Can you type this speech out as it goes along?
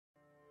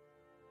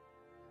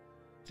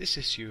This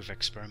issue of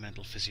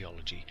Experimental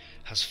Physiology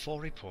has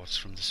 4 reports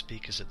from the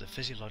speakers at the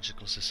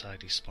Physiological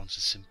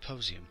Society-sponsored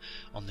symposium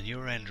on the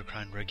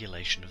neuroendocrine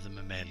regulation of the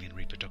mammalian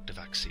reproductive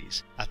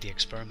axes at the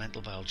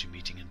Experimental Biology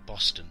meeting in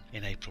Boston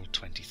in April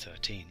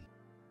 2013.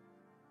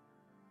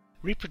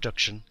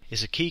 Reproduction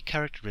is a key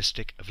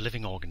characteristic of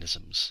living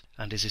organisms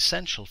and is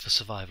essential for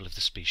survival of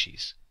the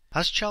species.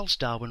 As Charles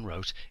Darwin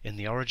wrote in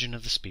The Origin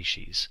of the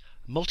Species,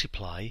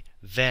 multiply,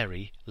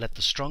 vary, let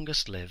the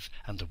strongest live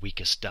and the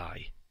weakest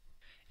die.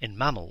 In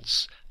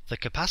mammals, the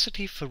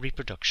capacity for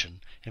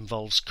reproduction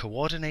involves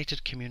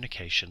coordinated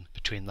communication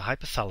between the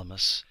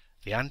hypothalamus,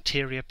 the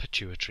anterior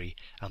pituitary,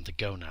 and the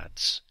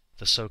gonads,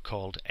 the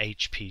so-called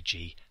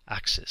HPG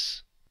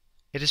axis.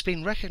 It has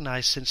been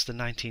recognized since the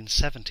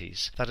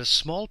 1970s that a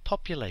small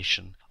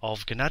population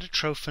of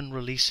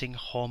gonadotrophin-releasing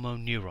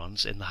hormone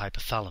neurons in the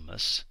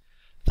hypothalamus,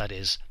 that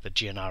is, the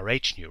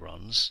GnRH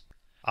neurons,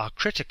 are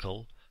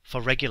critical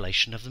for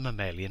regulation of the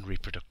mammalian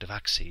reproductive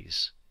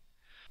axes.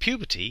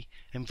 Puberty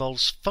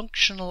involves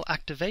functional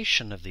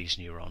activation of these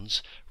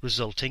neurons,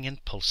 resulting in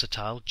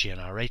pulsatile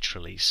GnRH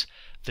release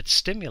that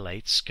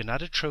stimulates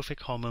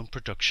gonadotrophic hormone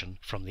production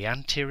from the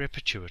anterior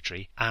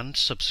pituitary and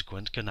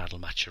subsequent gonadal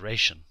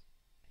maturation.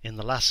 In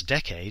the last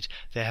decade,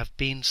 there have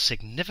been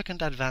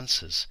significant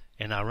advances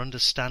in our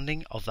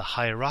understanding of the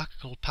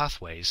hierarchical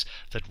pathways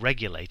that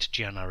regulate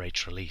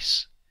GnRH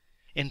release.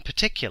 In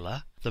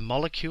particular, the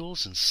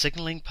molecules and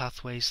signaling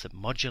pathways that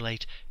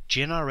modulate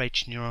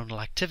GnRH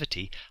neuronal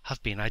activity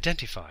have been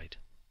identified.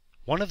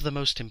 One of the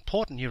most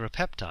important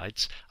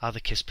neuropeptides are the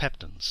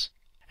kispeptins,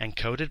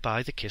 encoded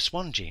by the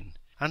KIS1 gene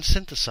and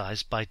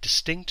synthesized by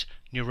distinct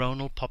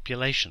neuronal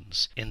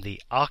populations in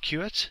the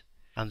arcuate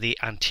and the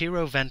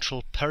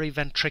anteroventral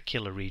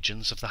periventricular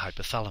regions of the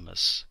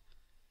hypothalamus.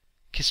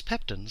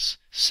 Kispeptins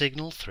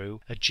signal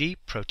through a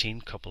G-protein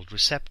coupled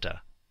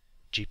receptor,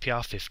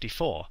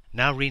 GPR54,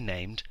 now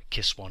renamed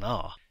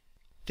KIS1R.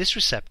 This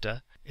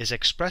receptor is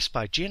expressed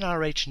by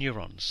GnRH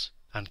neurons,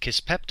 and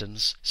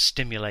kispeptins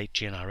stimulate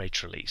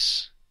GnRH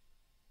release.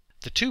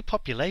 The two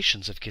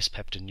populations of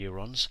kispeptin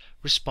neurons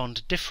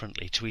respond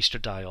differently to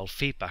estradiol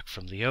feedback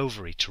from the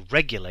ovary to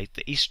regulate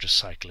the estrous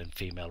cycle in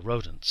female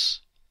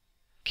rodents.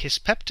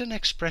 Kispeptin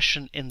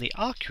expression in the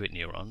arcuate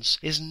neurons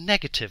is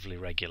negatively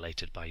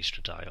regulated by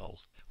estradiol,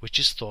 which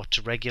is thought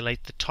to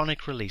regulate the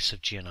tonic release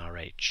of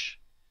GnRH.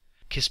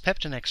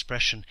 Kispeptin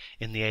expression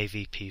in the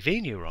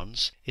AVPV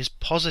neurons is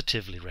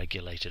positively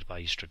regulated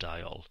by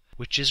estradiol,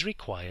 which is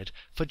required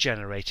for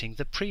generating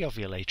the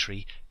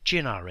preovulatory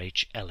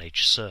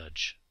GnRH-LH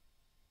surge.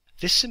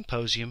 This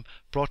symposium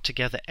brought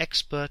together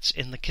experts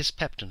in the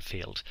kispeptin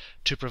field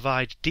to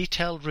provide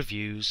detailed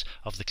reviews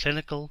of the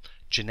clinical,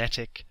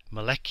 genetic,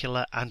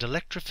 molecular and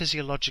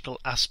electrophysiological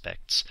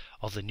aspects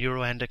of the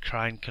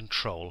neuroendocrine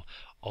control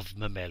of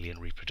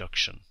mammalian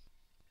reproduction.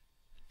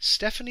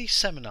 Stephanie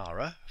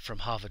Seminara from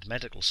Harvard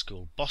Medical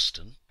School,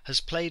 Boston, has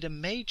played a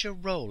major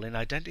role in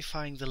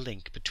identifying the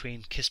link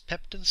between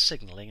kispeptin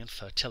signaling and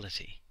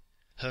fertility.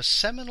 Her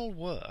seminal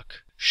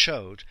work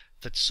showed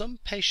that some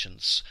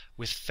patients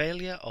with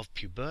failure of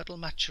pubertal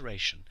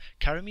maturation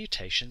carry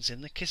mutations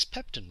in the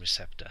kispeptin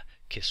receptor,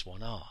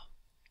 KIS1R.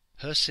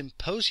 Her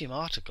symposium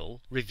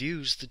article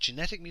reviews the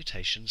genetic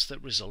mutations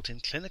that result in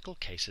clinical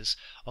cases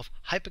of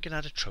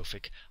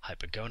hypergonadotrophic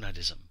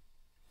hypergonadism.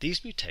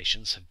 These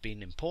mutations have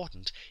been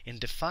important in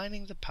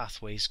defining the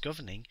pathways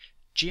governing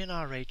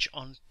GnRH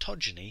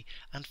ontogeny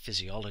and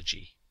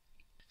physiology.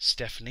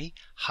 Stephanie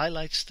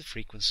highlights the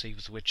frequency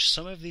with which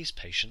some of these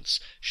patients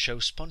show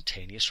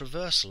spontaneous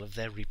reversal of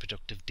their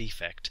reproductive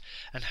defect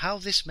and how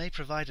this may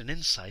provide an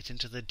insight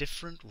into the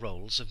different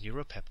roles of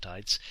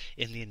neuropeptides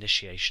in the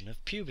initiation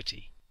of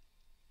puberty.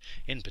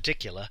 In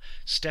particular,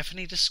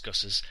 Stephanie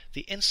discusses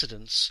the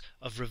incidence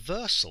of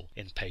reversal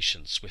in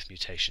patients with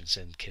mutations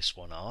in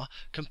KIS1R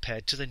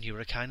compared to the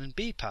neurokinin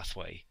B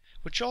pathway,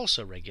 which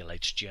also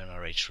regulates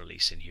GnRH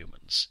release in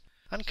humans,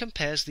 and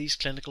compares these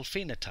clinical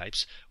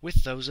phenotypes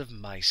with those of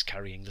mice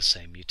carrying the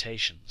same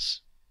mutations.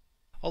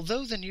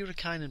 Although the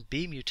neurokinin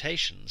B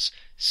mutations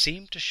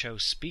seem to show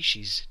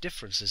species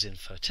differences in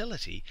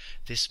fertility,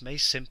 this may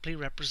simply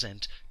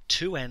represent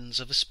two ends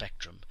of a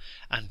spectrum,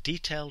 and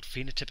detailed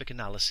phenotypic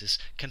analysis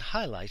can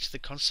highlight the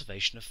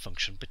conservation of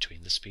function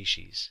between the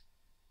species.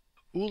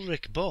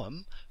 Ulrich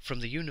Boehm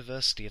from the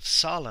University of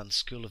Saarland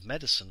School of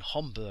Medicine,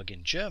 Homburg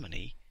in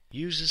Germany,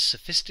 uses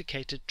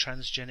sophisticated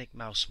transgenic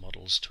mouse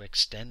models to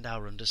extend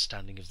our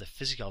understanding of the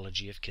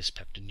physiology of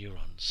kispeptin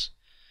neurons.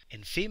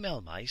 In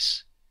female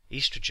mice,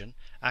 estrogen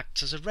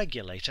acts as a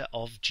regulator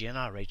of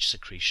GnRH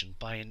secretion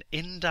by an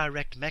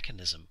indirect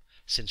mechanism,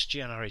 since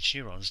GnRH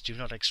neurons do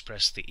not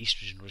express the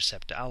estrogen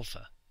receptor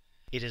alpha.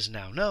 It is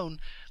now known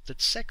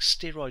that sex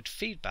steroid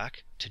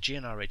feedback to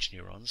GnRH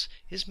neurons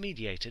is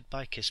mediated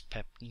by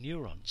kispeptin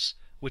neurons,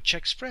 which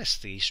express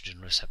the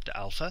estrogen receptor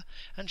alpha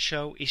and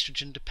show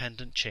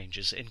estrogen-dependent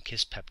changes in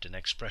kispeptin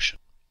expression.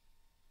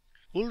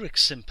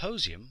 Ulrich's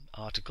symposium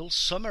article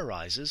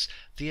summarizes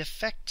the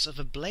effects of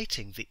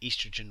ablating the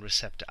estrogen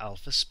receptor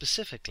alpha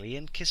specifically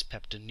in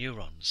kispeptin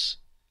neurons.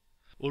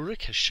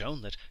 Ulrich has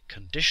shown that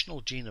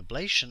conditional gene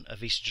ablation of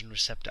estrogen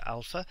receptor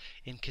alpha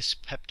in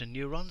kisspeptin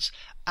neurons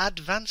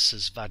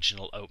advances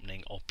vaginal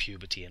opening or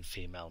puberty in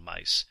female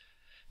mice,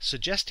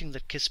 suggesting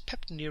that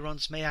kisspeptin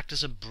neurons may act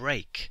as a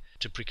brake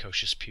to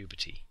precocious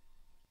puberty.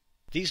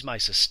 These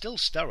mice are still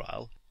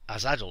sterile,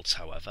 as adults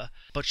however,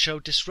 but show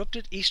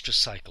disrupted estrous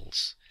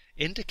cycles,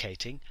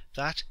 indicating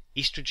that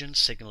estrogen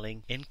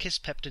signaling in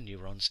kisspeptin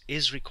neurons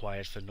is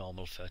required for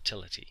normal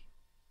fertility.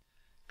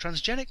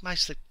 Transgenic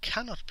mice that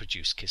cannot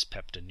produce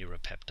kisspeptin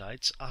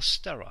neuropeptides are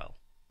sterile.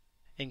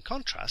 In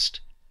contrast,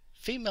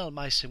 female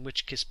mice in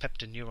which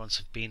kisspeptin neurons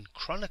have been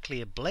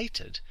chronically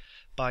ablated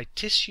by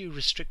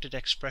tissue-restricted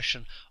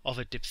expression of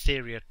a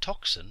diphtheria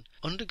toxin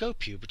undergo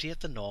puberty at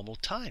the normal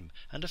time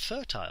and are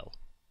fertile.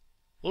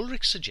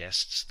 Ulrich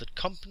suggests that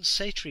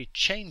compensatory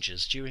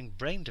changes during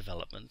brain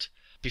development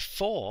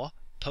before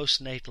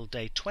postnatal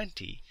day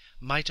 20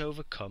 might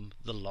overcome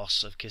the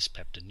loss of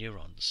kisspeptin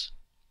neurons.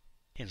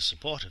 In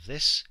support of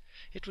this,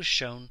 it was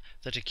shown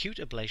that acute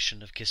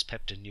ablation of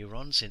kisspeptin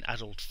neurons in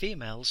adult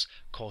females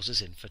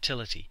causes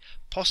infertility,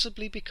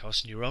 possibly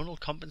because neuronal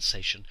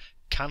compensation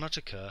cannot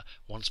occur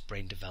once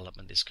brain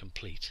development is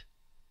complete.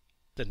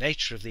 The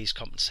nature of these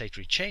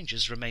compensatory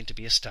changes remain to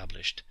be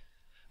established,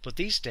 but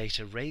these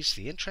data raise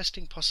the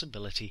interesting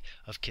possibility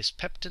of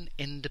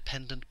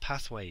kisspeptin-independent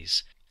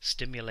pathways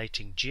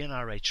stimulating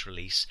GnRH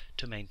release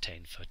to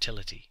maintain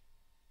fertility.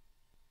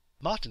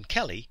 Martin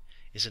Kelly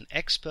is an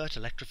expert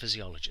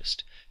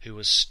electrophysiologist who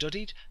has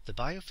studied the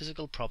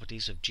biophysical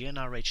properties of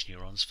GnRH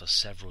neurons for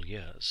several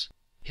years.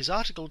 His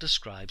article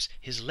describes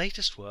his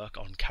latest work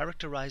on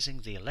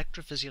characterizing the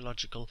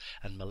electrophysiological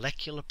and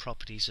molecular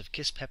properties of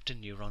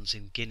kisspeptin neurons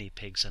in guinea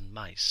pigs and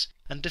mice,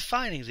 and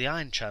defining the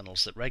ion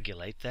channels that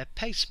regulate their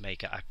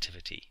pacemaker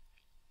activity.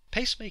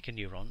 Pacemaker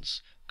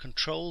neurons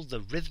control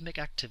the rhythmic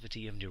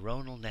activity of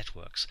neuronal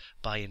networks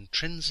by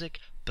intrinsic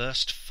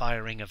burst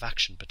firing of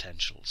action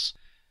potentials.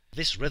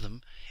 This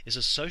rhythm is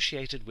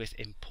associated with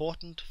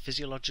important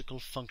physiological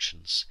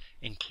functions,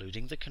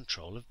 including the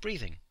control of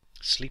breathing,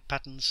 sleep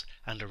patterns,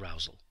 and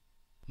arousal.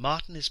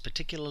 Martin is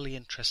particularly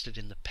interested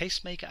in the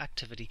pacemaker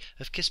activity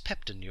of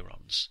kisspeptin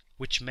neurons,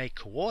 which may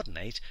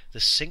coordinate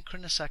the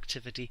synchronous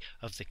activity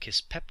of the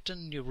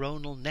kisspeptin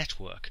neuronal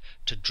network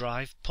to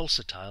drive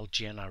pulsatile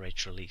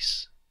GnRH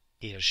release.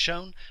 He has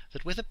shown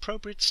that with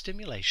appropriate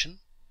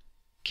stimulation,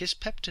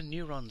 kisspeptin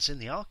neurons in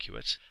the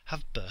arcuate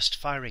have burst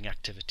firing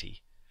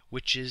activity,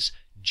 which is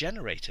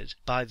generated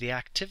by the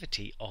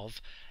activity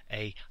of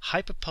a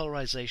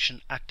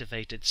hyperpolarization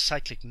activated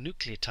cyclic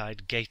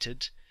nucleotide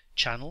gated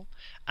channel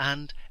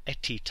and a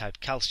T-type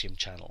calcium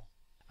channel.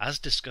 As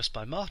discussed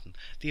by Martin,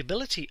 the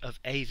ability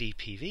of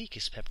AVPV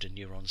kisspeptin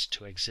neurons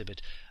to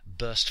exhibit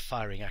burst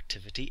firing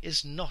activity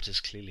is not as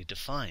clearly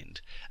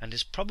defined and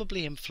is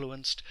probably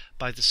influenced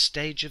by the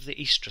stage of the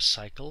estrous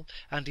cycle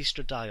and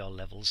estradiol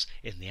levels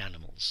in the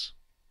animals.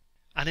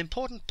 An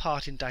important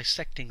part in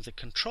dissecting the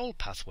control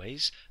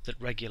pathways that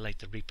regulate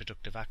the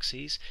reproductive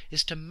axes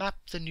is to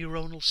map the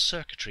neuronal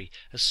circuitry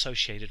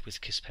associated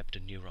with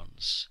kisspeptin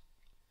neurons.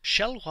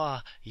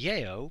 Shel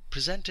Yeo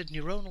presented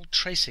neuronal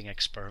tracing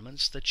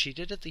experiments that she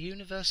did at the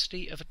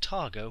University of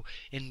Otago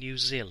in New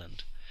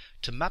Zealand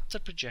to map the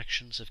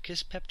projections of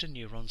kisspeptin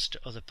neurons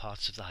to other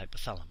parts of the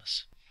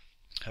hypothalamus.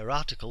 Her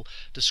article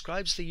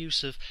describes the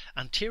use of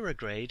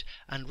anterograde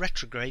and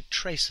retrograde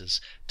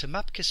tracers to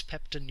map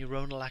kisspeptin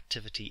neuronal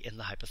activity in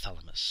the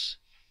hypothalamus.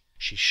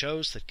 She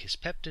shows that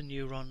kisspeptin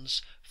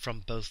neurons from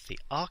both the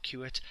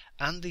arcuate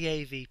and the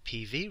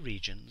AVPV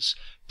regions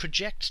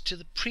project to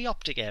the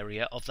preoptic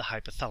area of the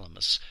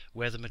hypothalamus,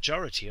 where the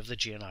majority of the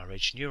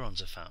GnRH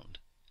neurons are found.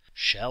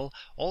 Shel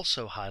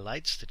also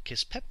highlights that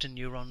kisspeptin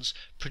neurons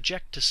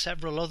project to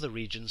several other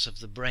regions of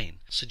the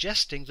brain,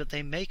 suggesting that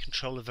they may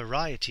control a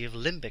variety of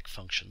limbic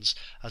functions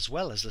as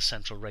well as the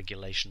central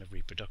regulation of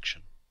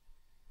reproduction.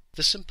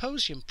 The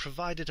symposium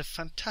provided a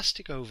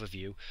fantastic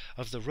overview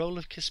of the role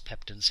of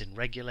kisspeptins in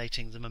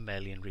regulating the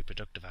mammalian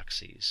reproductive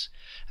axes,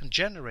 and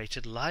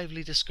generated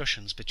lively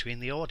discussions between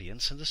the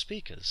audience and the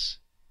speakers.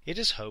 It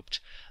is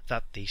hoped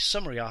that the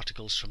summary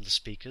articles from the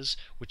speakers,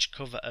 which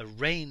cover a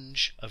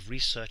range of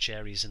research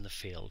areas in the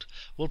field,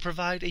 will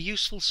provide a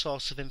useful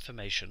source of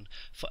information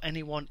for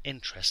anyone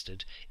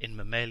interested in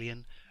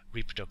mammalian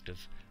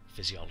reproductive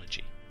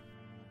physiology.